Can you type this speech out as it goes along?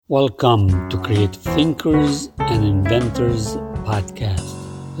Welcome to Creative Thinkers and Inventors podcast.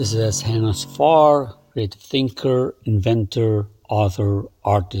 This is Hannah Safar, creative thinker, inventor, author,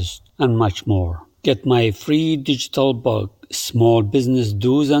 artist, and much more. Get my free digital book, Small Business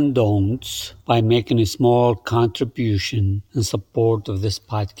Do's and Don'ts, by making a small contribution in support of this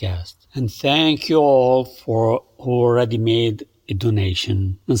podcast. And thank you all who already made a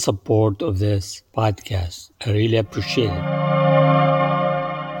donation in support of this podcast. I really appreciate it.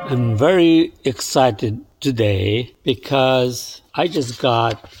 I'm very excited today because I just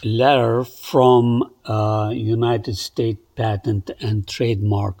got a letter from United States Patent and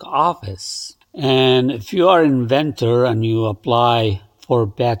Trademark Office. And if you are an inventor and you apply for a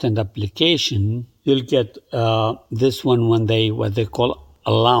patent application, you'll get this one what they call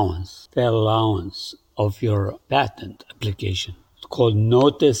allowance, the allowance of your patent application. It's called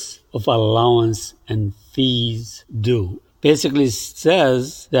Notice of Allowance and Fees Due. Basically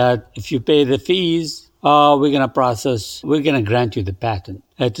says that if you pay the fees, we're going to grant you the patent.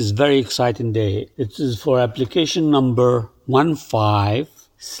 It is a very exciting day. It is for application number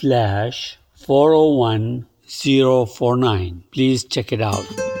 15/401049. Please check it out.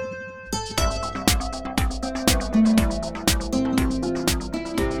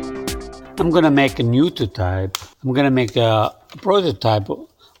 I'm going to make a prototype. I'm going to make a prototype,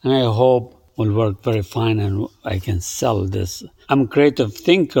 and I hope will work very fine and I can sell this. I'm a creative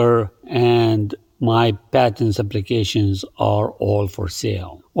thinker and my patents applications are all for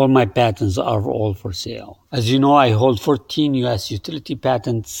sale. All my patents are all for sale. As you know, I hold 14 U.S. utility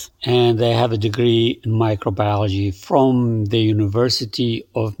patents and I have a degree in microbiology from the University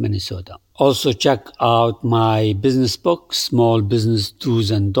of Minnesota. Also check out my business book, Small Business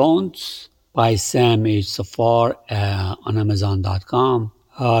Do's and Don'ts by Sam H. Safar on Amazon.com.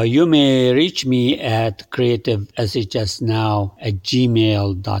 You may reach me at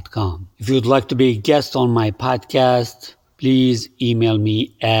creativeshsnow@gmail.com. If you'd like to be a guest on my podcast, please email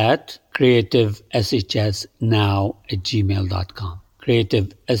me at creativeshsnow@gmail.com.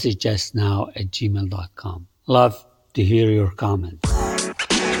 creativeshsnow@gmail.com. Love to hear your comments.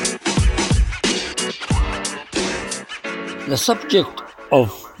 The subject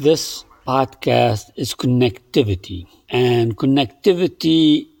of this podcast is connectivity. And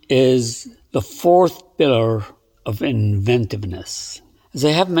connectivity is the fourth pillar of inventiveness. As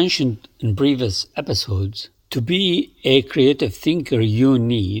I have mentioned in previous episodes, to be a creative thinker, you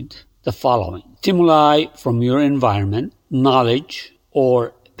need the following: stimuli from your environment, knowledge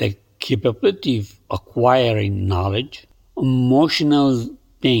or the capability of acquiring knowledge, emotional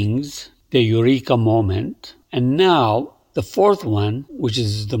things, the eureka moment, and now the fourth one, which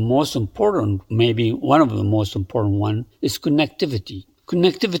is the most important, maybe one of the most important one, is connectivity.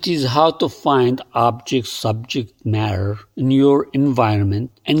 Connectivity is how to find objects, subject matter in your environment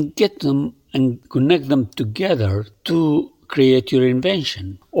and get them and connect them together to create your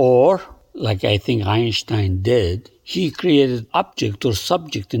invention. Or, like I think Einstein did, he created object or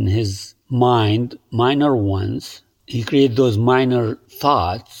subject in his mind, minor ones. He created those minor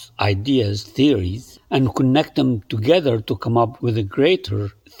thoughts, ideas, theories, and connect them together to come up with a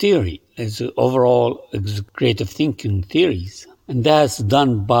greater theory. It's overall creative thinking theories. And that's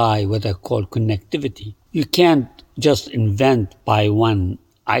done by what I call connectivity. You can't just invent by one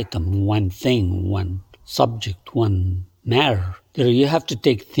item, one thing, one subject, one matter. You have to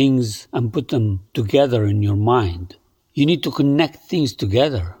take things and put them together in your mind. You need to connect things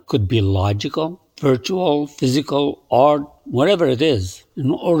together. Could be logical, virtual, physical, art, whatever it is. In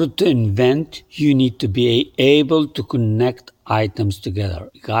order to invent, you need to be able to connect items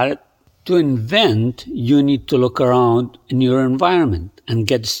together. Got it? To invent, you need to look around in your environment and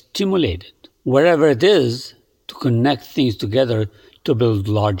get stimulated, wherever it is, to connect things together to build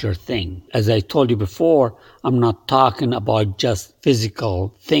larger things. As I told you before, I'm not talking about just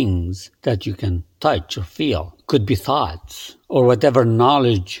physical things that you can touch or feel. Could be thoughts or whatever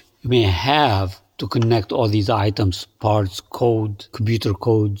knowledge you may have to connect all these items, parts, code, computer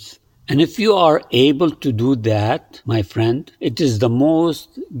codes. And if you are able to do that, my friend, it is the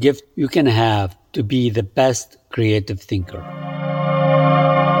most gift you can have to be the best creative thinker.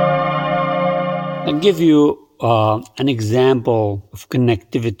 I'll give you an example of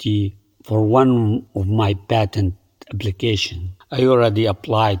connectivity for one of my patent application. I already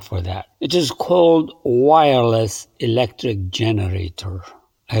applied for that. It is called wireless electric generator.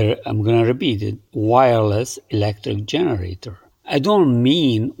 I'm going to repeat it. Wireless electric generator. I don't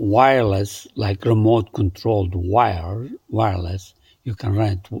mean wireless like remote controlled wireless. You can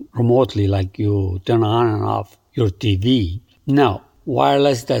run it remotely like you turn on and off your TV. No,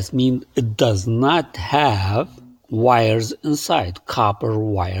 wireless does mean it does not have wires inside, copper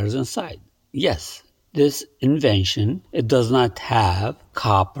wires inside. Yes, this invention, it does not have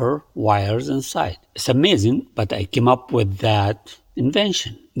copper wires inside. It's amazing, but I came up with that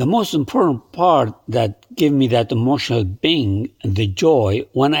invention. The most important part that gave me that emotional bing and the joy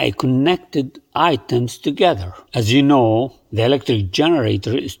when I connected items together. As you know, the electric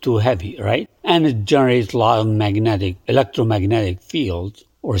generator is too heavy, right? And it generates a lot of electromagnetic fields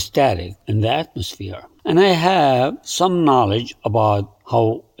or static in the atmosphere. And I have some knowledge about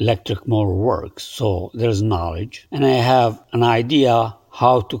how electric motor works. So there's knowledge. And I have an idea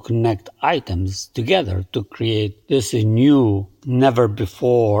how to connect items together to create this new, never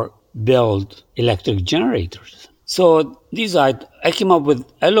before built electric generators. So I came up with,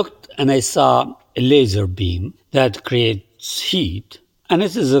 I looked and I saw a laser beam that creates heat. And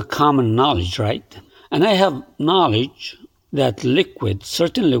this is a common knowledge, right? And I have knowledge that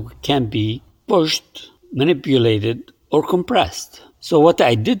certain liquid can be pushed, manipulated, or compressed. So what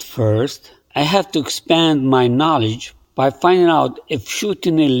I did first, I have to expand my knowledge by finding out if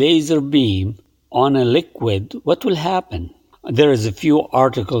shooting a laser beam on a liquid, what will happen? There is a few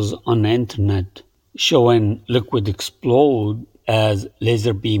articles on the internet showing liquid explode as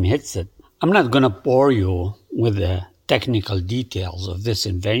laser beam hits it. I'm not going to bore you with the technical details of this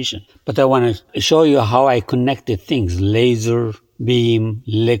invention, but I want to show you how I connected things: laser beam,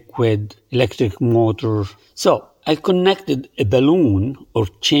 liquid, electric motor. So I connected a balloon or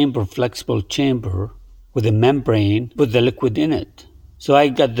flexible chamber with a membrane with the liquid in it. So I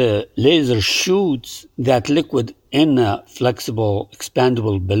got the laser shoots that liquid in a flexible,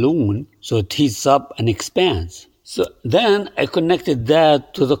 expandable balloon, so it heats up and expands. So then I connected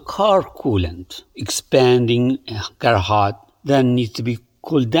that to the car coolant. Expanding, got hot, then needs to be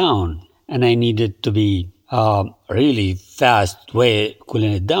cooled down. And I needed to be really fast way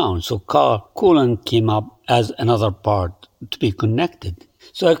cooling it down. So car coolant came up as another part to be connected.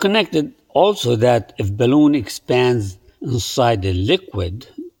 So I connected also that if balloon expands inside the liquid,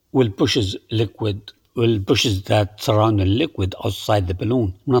 pushes that surrounding liquid outside the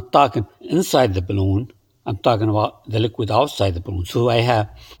balloon. I'm not talking inside the balloon. I'm talking about the liquid outside the balloon. So I have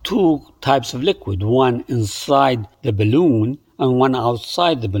two types of liquid, one inside the balloon and one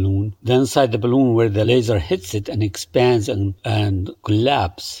outside the balloon. The inside the balloon where the laser hits it and expands and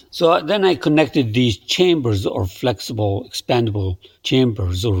collapses. So then I connected these chambers or flexible, expandable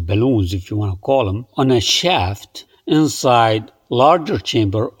chambers or balloons, if you want to call them, on a shaft inside larger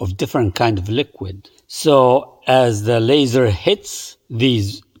chamber of different kind of liquid. So as the laser hits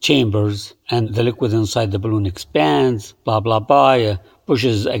these chambers and the liquid inside the balloon expands,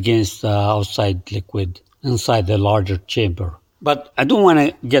 pushes against the outside liquid inside the larger chamber. But I don't want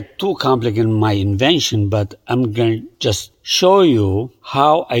to get too complicated in my invention, but I'm going to just show you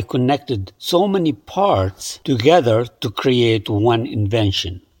how I connected so many parts together to create one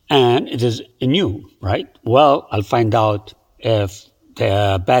invention. And it is new, right? Well, I'll find out if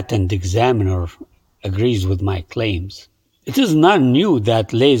the patent examiner agrees with my claims. It is not new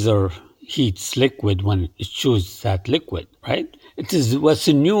that laser heats liquid when it chooses that liquid, right? What's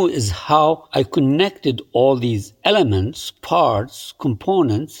new is how I connected all these elements, parts,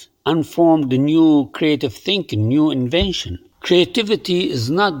 components, and formed a new creative thinking, new invention. Creativity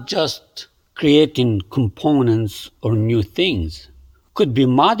is not just creating components or new things. It could be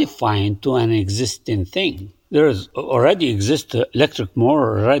modifying to an existing thing. Electric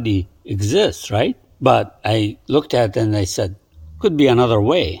motor already exists, right? But I looked at it and I said, could be another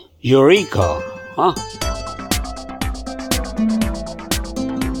way. Eureka, huh?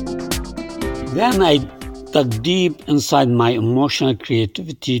 Then I dug deep inside my emotional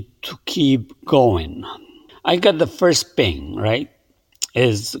creativity to keep going. I got the first ping, right?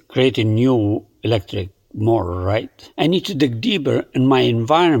 Is create a new electric motor, right? I need to dig deeper in my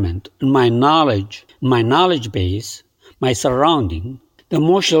environment, in my knowledge base, my surrounding. The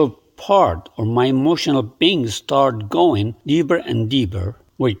emotional part or my emotional being start going deeper and deeper,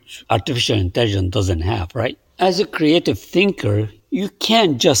 which artificial intelligence doesn't have, right? As a creative thinker, you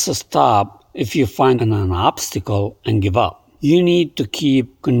can't just stop if you find an obstacle and give up. You need to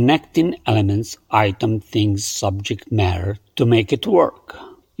keep connecting elements, item, things, subject matter to make it work.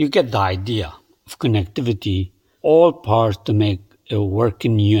 You get the idea of connectivity, all parts to make a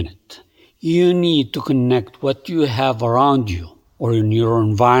working unit. You need to connect what you have around you or in your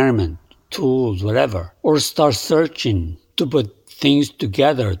environment, tools, whatever, or start searching to put things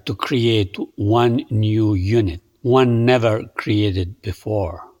together to create one new unit, one never created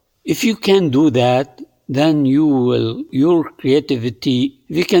before. If you can do that, then your creativity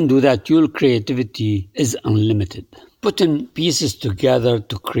is unlimited. Putting pieces together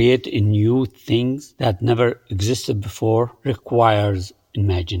to create a new things that never existed before requires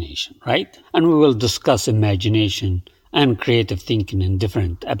imagination, right? And we will discuss imagination and creative thinking in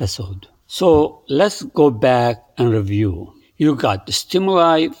different episodes. So let's go back and review. You got the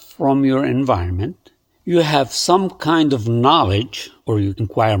stimuli from your environment. You have some kind of knowledge, or you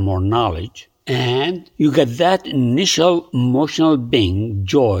acquire more knowledge, and you get that initial emotional bing,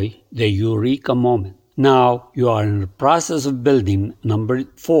 joy, the eureka moment. Now you are in the process of building number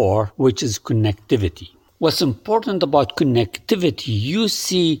 4, which is connectivity. What's important about connectivity, you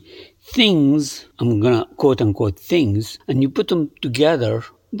see things, I'm going to quote unquote things, and you put them together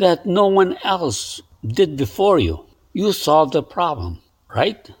that no one else did before you. You solved the problem,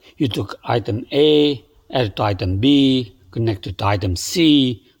 right? You took item A, added to item B, connected to item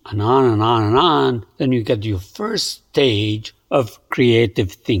C, and on and on and on. Then you get your first stage of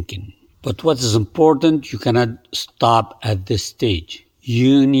creative thinking. But what is important, you cannot stop at this stage.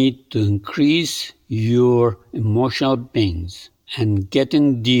 You need to increase your emotional bings and get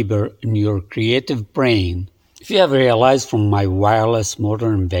in deeper in your creative brain. If you have realized from my wireless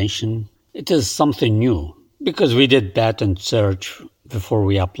motor invention, it is something new because we did patent search before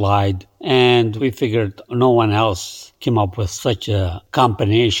we applied, and we figured no one else came up with such a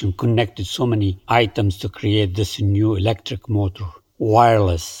combination, connected so many items to create this new electric motor.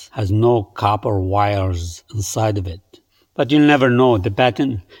 Wireless, has no copper wires inside of it. But you'll never know the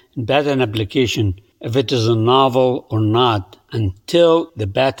patent application if it is a novel or not until the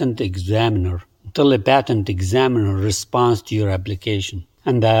patent examiner responds to your application.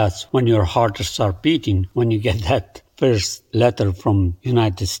 And that's when your heart starts beating, when you get that first letter from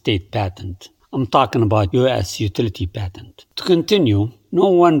United States Patent. I'm talking about U.S. utility patent. To continue, no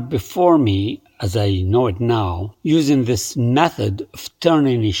one before me, as I know it now, using this method of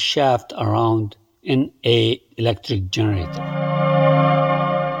turning a shaft around in an electric generator.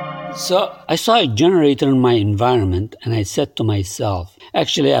 So I saw a generator in my environment and I said to myself,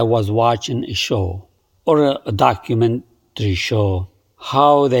 actually I was watching a show or a documentary show,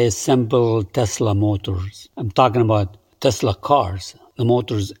 how they assemble Tesla motors. I'm talking about Tesla cars, the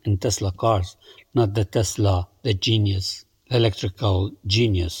motors in Tesla cars, not the Tesla, the genius, the electrical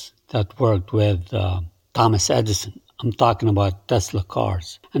genius that worked with Thomas Edison. I'm talking about Tesla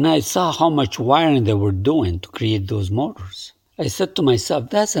cars. And I saw how much wiring they were doing to create those motors. I said to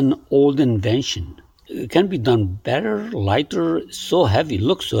myself, that's an old invention. It can be done better, lighter, so heavy,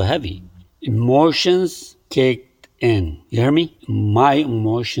 looks so heavy. Emotions kicked in. You hear me? My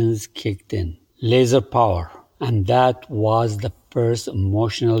emotions kicked in. Laser power. And that was the first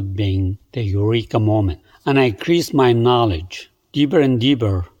emotional bing, the eureka moment. And I increased my knowledge deeper and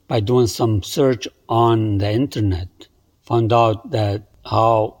deeper by doing some search on the internet. Found out that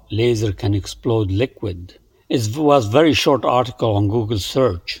how laser can explode liquid. It was a very short article on Google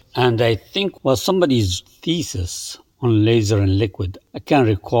search, and I think was somebody's thesis on laser and liquid. I can't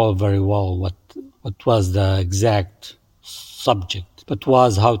recall very well what was the exact subject, but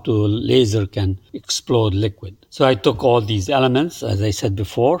was how to laser can explode liquid. So I took all these elements, as I said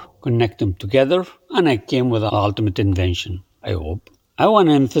before, connect them together, and I came with an ultimate invention, I hope. I want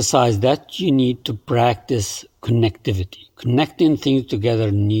to emphasize that you need to practice connectivity. Connecting things together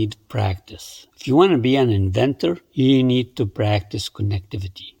need practice. If you want to be an inventor, you need to practice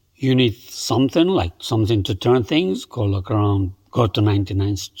connectivity. You need something to turn things, go look around, go to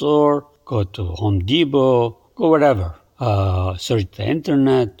 99 store, go to Home Depot, go whatever. Search the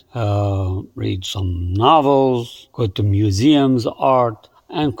internet, read some novels, go to museums, art,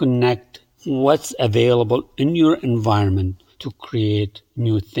 and connect what's available in your environment to create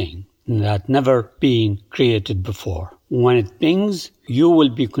new thing that never been created before. When it pings, you will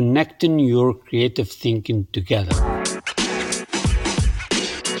be connecting your creative thinking together.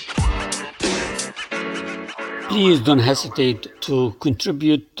 Please don't hesitate to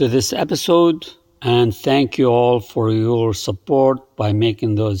contribute to this episode, and thank you all for your support by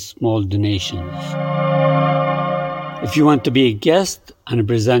making those small donations. If you want to be a guest and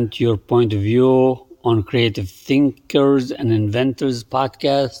present your point of view on Creative Thinkers and Inventors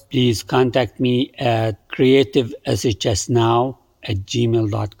podcast, please contact me at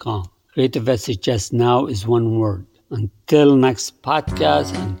creativeshsnow@gmail.com. Creativeshsnow is one word. Until next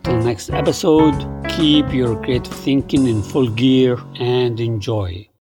podcast, until next episode, keep your creative thinking in full gear and enjoy.